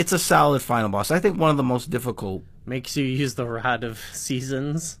 it's a solid final boss. I think one of the most difficult. Makes you use the Rod of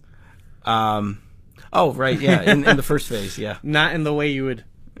Seasons. Oh, right, yeah, in the first phase, yeah. Not in the way you would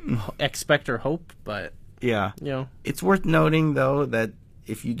expect or hope, but yeah, you know. It's worth noting though that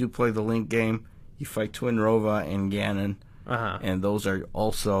if you do play the Link game, you fight Twinrova and Ganon, and those are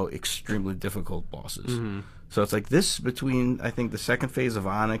also extremely difficult bosses. Mm-hmm. So it's like this between, I think, the second phase of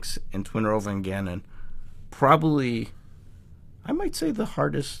Onyx and Twinrova and Ganon, probably, I might say, the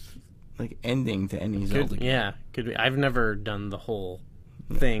hardest like ending to any Zelda game. Yeah, could be. I've never done the whole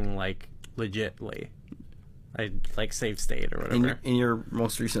thing like legitly. I like save state or whatever. In your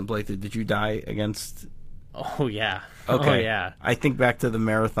most recent playthrough, did you die against? Oh yeah. Okay. Oh yeah. I think back to the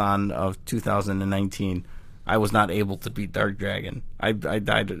marathon of 2019. I was not able to beat Dark Dragon. I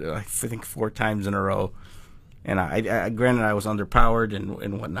died, I think, 4 times in a row. And I granted I was underpowered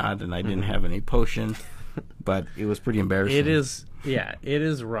and whatnot, and I didn't have any potion, but it was pretty embarrassing. It is. Yeah, it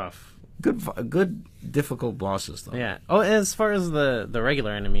is rough. Good difficult bosses though. Yeah. Oh, as far as the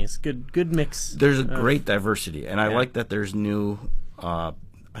regular enemies, good mix. There's a great diversity, and I like that there's new. I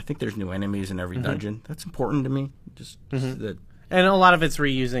think there's new enemies in every dungeon. That's important to me. Just that. And a lot of it's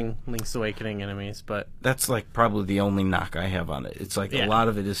reusing Link's Awakening enemies, but that's like probably the only knock I have on it. It's like a lot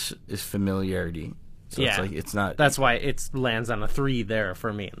of it is familiarity. So it's like it's not. That's why it lands on a 3 there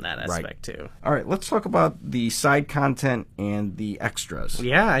for me in that aspect too. All right, let's talk about the side content and the extras.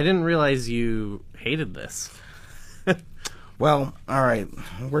 Yeah, I didn't realize you hated this. Well, all right,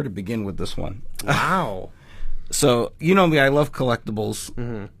 where to begin with this one? Wow. So you know me, I love collectibles,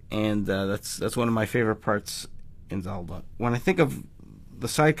 and that's one of my favorite parts in Zelda. When I think of the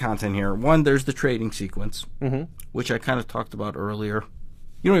side content here, one, there's the trading sequence, which I kind of talked about earlier.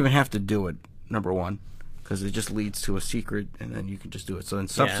 You don't even have to do it. Number one, because it just leads to a secret, and then you can just do it. So in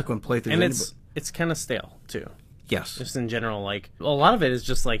subsequent playthroughs, and it's kind of stale too. Yes, just in general, like a lot of it is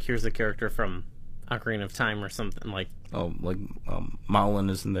just like here's a character from Ocarina of Time or something like. Oh, like Malin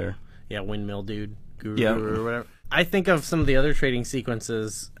is in there. Yeah, Windmill Dude, Guru or whatever. I think of some of the other trading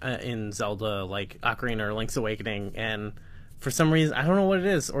sequences in Zelda, like Ocarina or Link's Awakening, and for some reason I don't know what it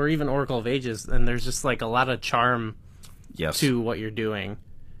is, or even Oracle of Ages, and there's just like a lot of charm to what you're doing.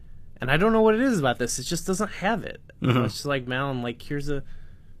 And I don't know what it is about this. It just doesn't have it. It's just like Malin, like, here's a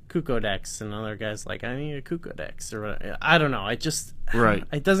Kukodex, and other guys like, I need a Kukodex, or whatever. I don't know. It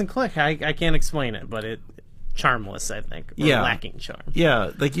doesn't click. I can't explain it, but charmless, I think. Or lacking charm.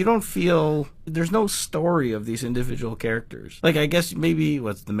 Yeah, like you don't feel, there's no story of these individual characters. Like, I guess maybe,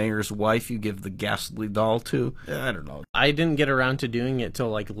 what's the mayor's wife you give the ghastly doll to? I don't know. I didn't get around to doing it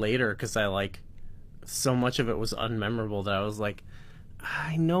till, like, later, because so much of it was unmemorable that I was like,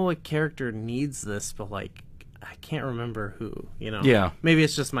 I know a character needs this, but like I can't remember who, you know. Yeah. Maybe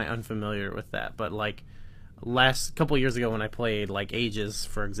it's just my unfamiliar with that, but like last couple years ago when I played like Ages,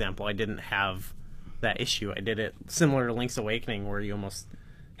 for example, I didn't have that issue. I did it similar to Link's Awakening where you almost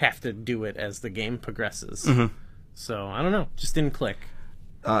have to do it as the game progresses. So, I don't know, just didn't click.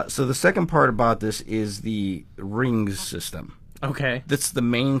 So the second part about this is the rings system. Okay. That's the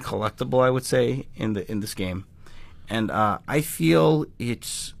main collectible, I would say, in this game. And I feel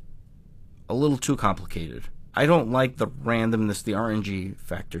it's a little too complicated. I don't like the randomness, the RNG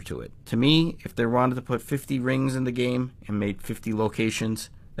factor to it. To me, if they wanted to put 50 rings in the game and made 50 locations,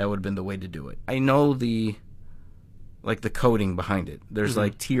 that would have been the way to do it. I know the coding behind it. There's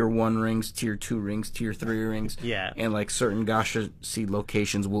like tier 1 rings, tier 2 rings, tier 3 rings. Yeah. And like certain Gacha Seed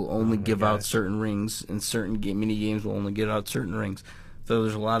locations will only give out certain rings, and certain mini games will only give out certain rings. So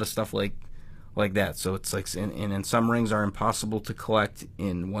there's a lot of stuff like that. So it's like, and some rings are impossible to collect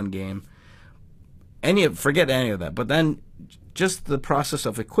in one game. Forget any of that. But then just the process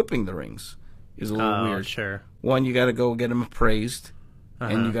of equipping the rings is a little weird. Sure. One, you got to go get them appraised,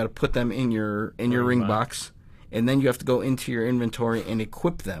 and you got to put them in your ring box, and then you have to go into your inventory and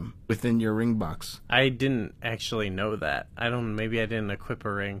equip them within your ring box. I didn't actually know that. Maybe I didn't equip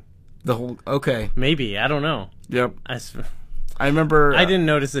a ring. Okay. Maybe, I don't know. Yep. I remember... I didn't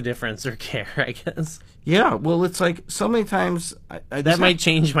notice a difference or care, I guess. Yeah, well, it's like so many times... that might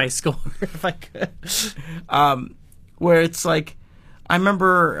change my score if I could. Where it's like... I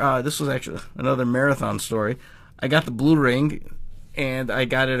remember... this was actually another marathon story. I got the blue ring, and I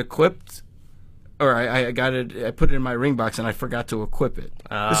got it equipped... Or I got it... I put it in my ring box, and I forgot to equip it.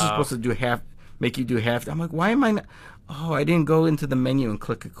 This is supposed to make you do half... I'm like, why am I not... Oh, I didn't go into the menu and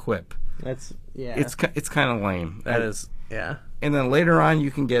click equip. That's... Yeah. It's kind of lame. That is... Yeah. And then later on,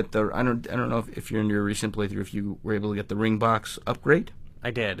 you can get the... I don't know if you're in your recent playthrough, if you were able to get the ring box upgrade.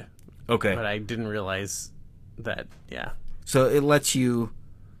 I did. Okay. But I didn't realize that, yeah. So it lets you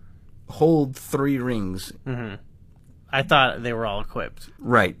hold 3 rings. Mm-hmm. I thought they were all equipped.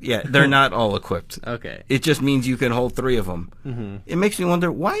 Right, yeah. They're not all equipped. Okay. It just means you can hold 3 of them. Mm-hmm. It makes me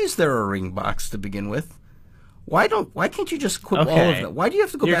wonder, why is there a ring box to begin with? Why can't you just equip all of them? Why do you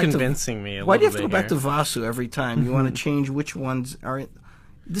have to go Back back to Vasu every time? You want to change which ones are...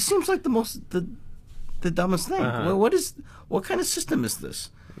 This seems like the dumbest thing. Uh-huh. What kind of system is this?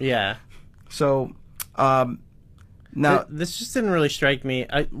 Yeah. So, now... This just didn't really strike me.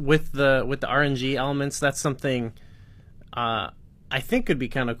 With the RNG elements, that's something I think could be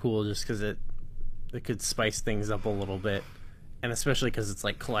kind of cool just because it could spice things up a little bit. And especially because it's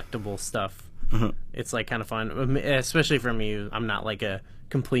like collectible stuff. Mm-hmm. It's like kind of fun, especially for me. I'm not like a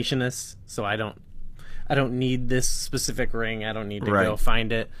completionist, so I don't need this specific ring. I don't need to go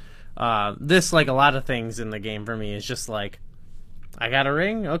find it. This, like a lot of things in the game for me, is just like, I got a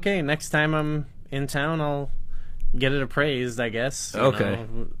ring. Okay, next time I'm in town, I'll get it appraised, I guess. You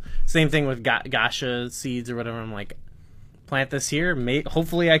know? Same thing with gasha seeds or whatever. I'm like, plant this here.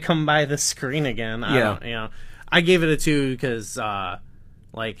 Hopefully I come by this screen again. I gave it a 2 because,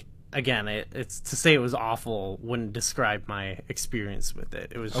 like, again, it's to say it was awful wouldn't describe my experience with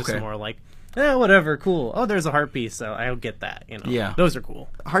it. It was just more like, whatever, cool. Oh, there's a heart piece, so I'll get that. Yeah, those are cool.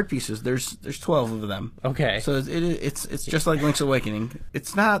 Heart pieces. There's 12 of them. Okay, so it's just like Link's Awakening.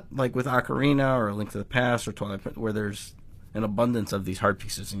 It's not like with Ocarina or Link to the Past or Twilight Princess where there's an abundance of these heart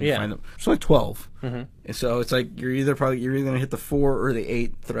pieces and you find them. It's only 12. Mm-hmm. And so it's like you're either gonna hit the 4 or the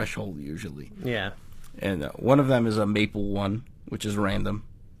 8 threshold usually. Yeah, and one of them is a maple one, which is random.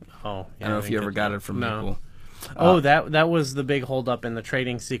 Oh, yeah, I don't know if you ever got it from Maple. That was the big holdup in the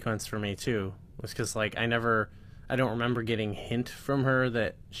trading sequence for me too. Was because like I don't remember getting hint from her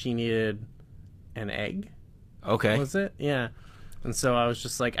that she needed an egg. Okay. Was it? Yeah. And so I was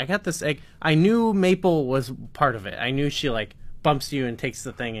just like, I got this egg. I knew Maple was part of it. I knew she like bumps you and takes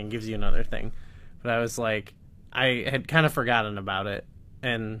the thing and gives you another thing. But I was like, I had kind of forgotten about it,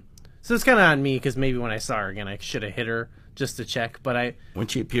 and so it's kind of on me because maybe when I saw her again, I should have hit her just to check, but when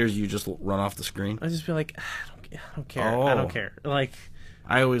she appears, you just run off the screen. I just be like, I don't care. I don't care. Like,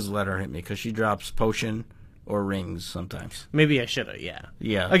 I always let her hit me because she drops potion or rings sometimes. Maybe I should have. Yeah.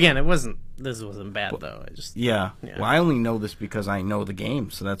 Again, this wasn't bad though. Yeah. Well, I only know this because I know the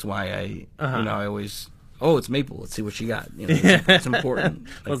game, so that's why I always. Oh, it's Maple. Let's see what she got. It's important.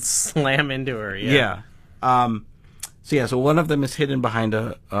 Like, let's slam into her. Yeah. So one of them is hidden behind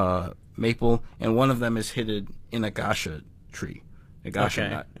a maple, and one of them is hidden in a gasha tree, a gasha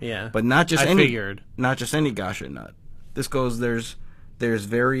nut. Yeah, but not just any gasha nut. This goes. There's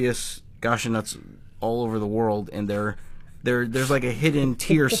various gasha nuts all over the world, and there's like a hidden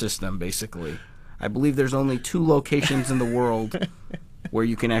tier system. Basically, I believe there's only 2 locations in the world where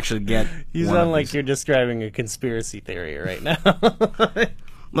you can actually get. You sound like you're describing a conspiracy theory right now.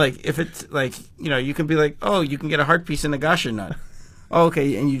 Like if it's like you can be like, oh, you can get a heart piece in a gasha nut. Oh,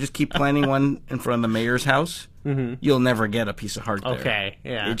 okay, and you just keep planting one in front of the mayor's house, you'll never get a piece of heart there. Okay,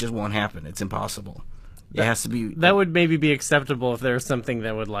 yeah. It just won't happen. It's impossible. It has to be... That would maybe be acceptable if there was something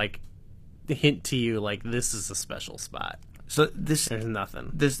that would, like, hint to you, like, this is a special spot. So there's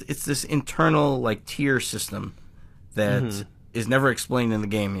nothing. It's this internal, like, tier system that is never explained in the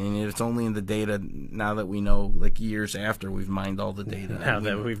game, and it's only in the data now that we know, like, years after we've mined all the data. Now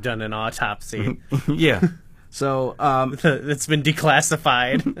that we've done an autopsy. Yeah. So it's been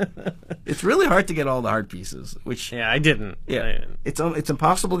declassified. It's really hard to get all the heart pieces. Which I didn't. Yeah, it's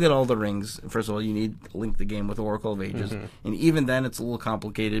impossible to get all the rings. First of all, you need to link the game with Oracle of Ages, and even then, it's a little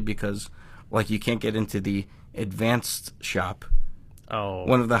complicated because, like, you can't get into the advanced shop. Oh,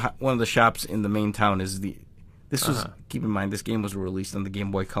 one of the shops in the main town is the. This was keep in mind this game was released on the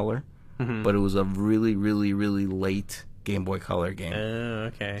Game Boy Color, but it was a really, really, really late Game Boy Color game.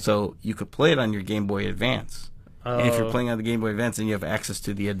 Okay. So you could play it on your Game Boy Advance. And if you're playing on the Game Boy Advance, then you have access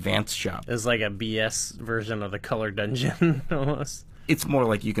to the Advance shop. It's like a BS version of the Color Dungeon, almost. It's more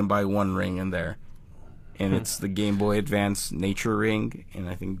like you can buy one ring in there. And it's the Game Boy Advance Nature Ring, and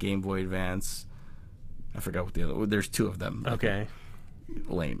I think Game Boy Advance... I forgot what the other... There's 2 of them. Okay.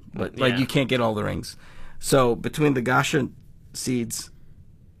 Lame. But, you can't get all the rings. So, between the gasha seeds,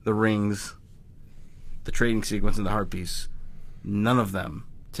 the rings... the trading sequence and the heart piece, none of them,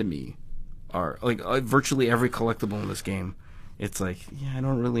 to me, are like virtually every collectible in this game. It's like, I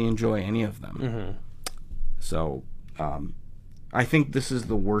don't really enjoy any of them. So, I think this is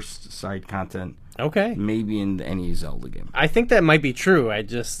the worst side content. Okay. Maybe in any Zelda game. I think that might be true. I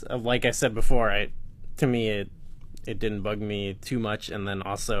just, like I said before, to me it didn't bug me too much, and then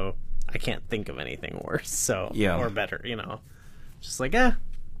also I can't think of anything worse. So or better, Just like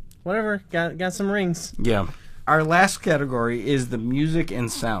whatever, got some rings. Yeah. our last category is the music and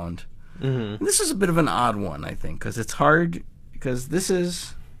sound. Mm-hmm. This is a bit of an odd one, I think, because it's hard. Because this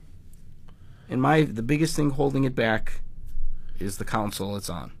is, the biggest thing holding it back is the console it's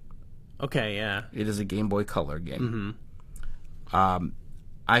on. Okay, yeah. It is a Game Boy Color game. Mm-hmm.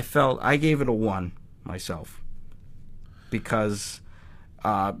 I gave it a 1 myself because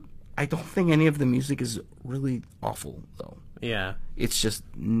I don't think any of the music is really awful, though. Yeah. It's just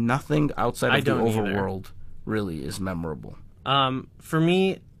nothing outside of the overworld really is memorable. For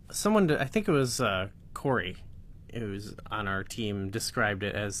me, I think it was Corey, who's on our team, described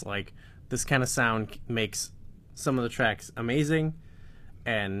it as like this kind of sound makes some of the tracks amazing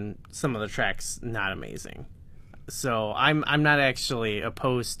and some of the tracks not amazing. So I'm not actually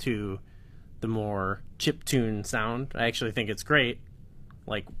opposed to the more chiptune sound. I actually think it's great.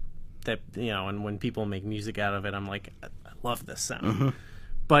 Like that, and when people make music out of it, I'm like, I love this sound. Mm-hmm.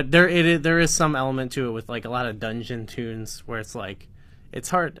 But there is some element to it with like a lot of dungeon tunes where it's like it's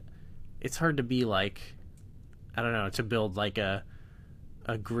hard to be like, I don't know, to build like a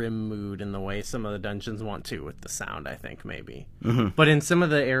grim mood in the way some of the dungeons want to with the sound, I think, maybe. Mm-hmm. But in some of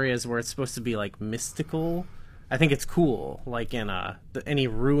the areas where it's supposed to be like mystical, I think it's cool. Like in any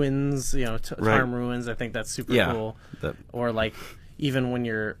ruins, Tarm ruins, I think that's super cool. Or like even when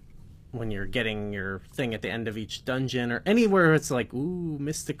you're getting your thing at the end of each dungeon, or anywhere it's like, ooh,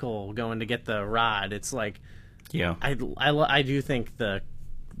 mystical, going to get the rod. It's like, yeah, I do think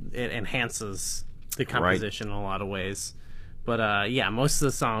it enhances the composition in a lot of ways. But most of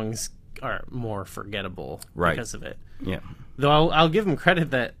the songs are more forgettable because of it. Yeah. Though I'll give them credit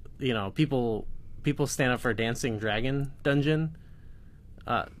that people stand up for Dancing Dragon Dungeon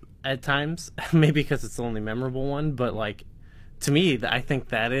at times, maybe because it's the only memorable one. But like, to me, I think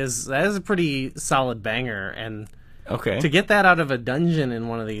that is a pretty solid banger, and to get that out of a dungeon in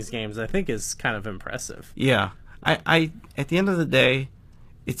one of these games, I think is kind of impressive. Yeah, I at the end of the day,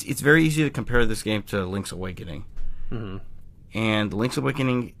 it's very easy to compare this game to Link's Awakening, mm-hmm. and Link's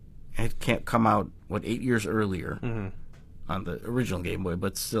Awakening had come out 8 years earlier mm-hmm. on the original Game Boy,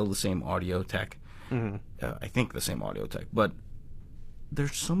 but still the same audio tech. Mm-hmm. I think the same audio tech, but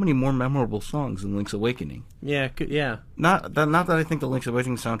there's so many more memorable songs in Link's Awakening. Yeah. Not that I think the Link's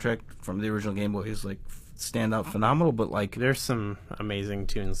Awakening soundtrack from the original Game Boy is like stand out phenomenal, but like there's some amazing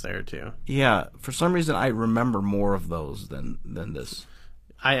tunes there too. Yeah, for some reason I remember more of those than this.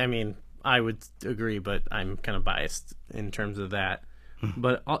 I mean, I would agree, but I'm kind of biased in terms of that.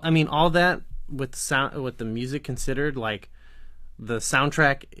 But I mean, all that with the music considered, like the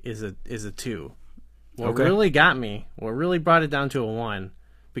soundtrack is a 2. What really got me, what really brought it down to a 1,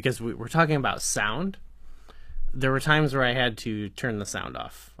 because we're talking about sound. There were times where I had to turn the sound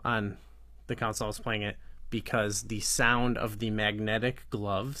off on the console I was playing it because the sound of the magnetic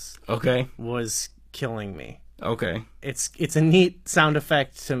gloves was killing me. Okay. It's a neat sound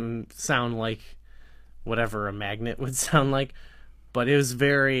effect to sound like whatever a magnet would sound like, but it was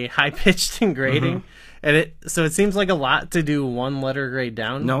very high pitched and grating, and it seems like a lot to do 1 letter grade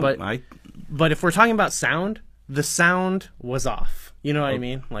down. No, but if we're talking about sound, the sound was off. You know what I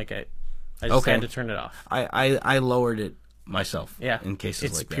mean? Like I just had to turn it off. I lowered it myself. Yeah, in cases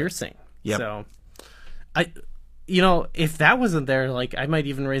like that. It's piercing. Yeah. So if that wasn't there, like I might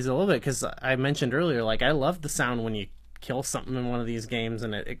even raise it a little bit, because I mentioned earlier, like I love the sound when you kill something in one of these games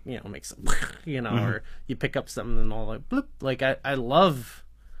and it makes or you pick up something and all like bloop. Like I love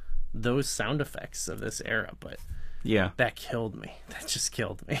those sound effects of this era, but that killed me. That just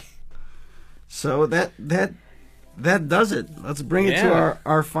killed me. So that does it. Let's bring it to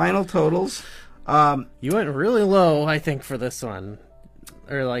our final totals. You went really low, I think, for this one,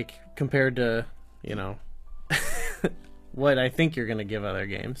 or like compared to what I think you're gonna give other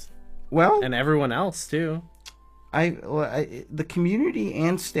games. Well, and everyone else too. The community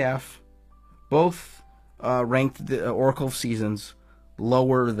and staff both ranked the Oracle of Seasons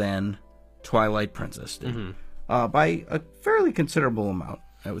lower than Twilight Princess did, by a fairly considerable amount,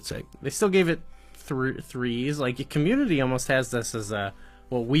 I would say. They still gave it 3s. Like, community almost has this as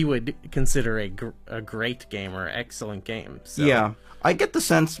what we would consider a great game or excellent game. So. Yeah, I get the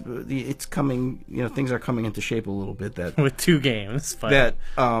sense it's coming. Things are coming into shape a little bit that with 2 games, but that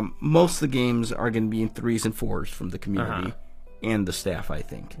most of the games are going to be in 3s and 4s from the community and the staff. I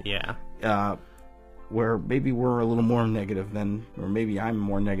think. Yeah. Where maybe we're a little more negative than, or maybe I'm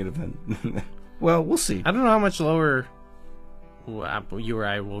more negative than. Well, we'll see. I don't know how much lower you or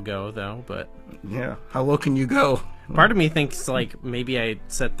I will go, though, but yeah, how low can you go? Part of me thinks like maybe I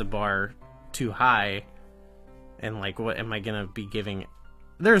set the bar too high, and like what am I gonna be giving?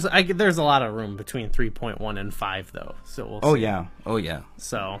 There's a lot of room between 3.1 and 5, though. So we'll see. Oh yeah.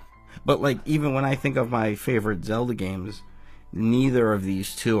 So But like even when I think of my favorite Zelda games, neither of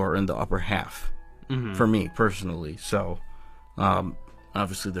these two are in the upper half for me personally. So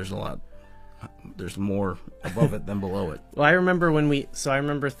obviously there's more above it than below it. Well, I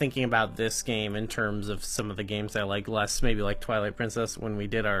remember thinking about this game in terms of some of the games I like less, maybe like Twilight Princess when we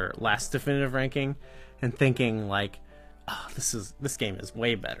did our last definitive ranking, and thinking like, oh, this game is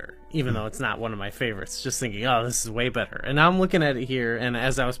way better, even though it's not one of my favorites. Just thinking, oh, this is way better. And now I'm looking at it here, and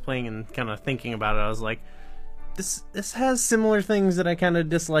as I was playing and kind of thinking about it, I was like, this has similar things that I kind of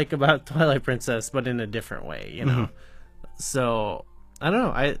dislike about Twilight Princess, but in a different way, you know? So, I don't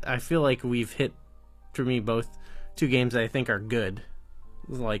know. I feel like we've hit, for me, both two games that I think are good,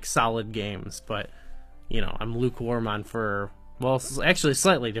 like solid games, but, you know, I'm lukewarm on actually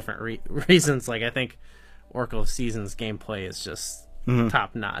slightly different reasons. Like, I think Oracle of Seasons gameplay is just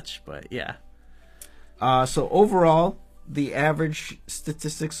top notch, but yeah. So overall, the average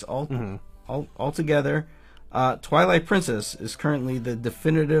statistics altogether, Twilight Princess is currently the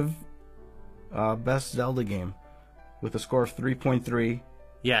definitive best Zelda game with a score of 3.3.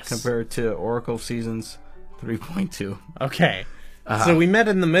 Yes. Compared to Oracle of Seasons 3.2. Okay. So we met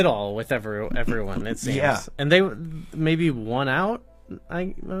in the middle with everyone, it seems. Yeah. And they maybe won out,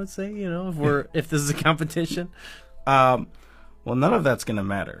 I would say, you know, if this is a competition. Well, none of that's going to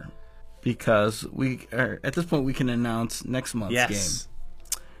matter because at this point we can announce next month's game.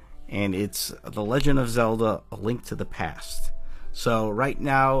 And it's The Legend of Zelda: A Link to the Past. So right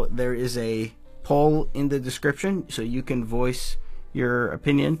now there is a poll in the description, so you can voice your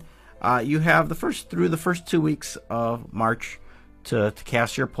opinion. You have through the first 2 weeks of March to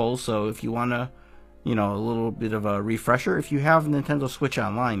cast your poll. So if you want to, you know, a little bit of a refresher, if you have Nintendo Switch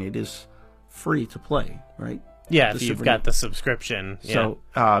Online, it is free to play, right? Yeah, if you've got the subscription. So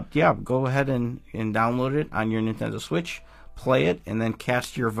go ahead and download it on your Nintendo Switch, play it, and then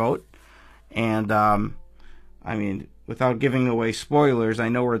cast your vote. And I mean, without giving away spoilers, I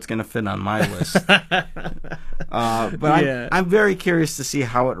know where it's going to fit on my list. I'm very curious to see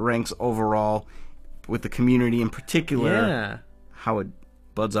how it ranks overall with the community in particular. Yeah. How it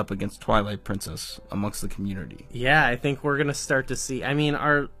buds up against Twilight Princess amongst the community. Yeah, I think we're going to start to see. I mean,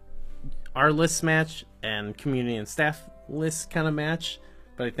 our lists match and community and staff lists kind of match.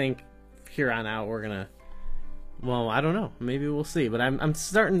 But I think here on out, we're going to... Well, I don't know. Maybe we'll see. But I'm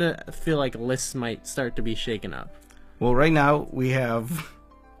starting to feel like lists might start to be shaken up. Well, right now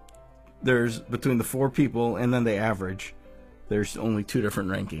there's between the 4 people and then the average, there's only 2 different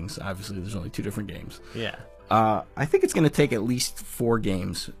rankings. Obviously, there's only 2 different games. Yeah. I think it's going to take at least 4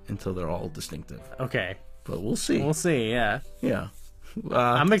 games until they're all distinctive. Okay. But we'll see. We'll see, yeah. Yeah.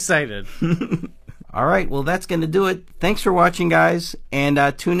 I'm excited. All right. Well, that's going to do it. Thanks for watching, guys. And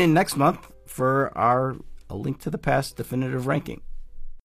tune in next month for our A Link to the Past definitive ranking.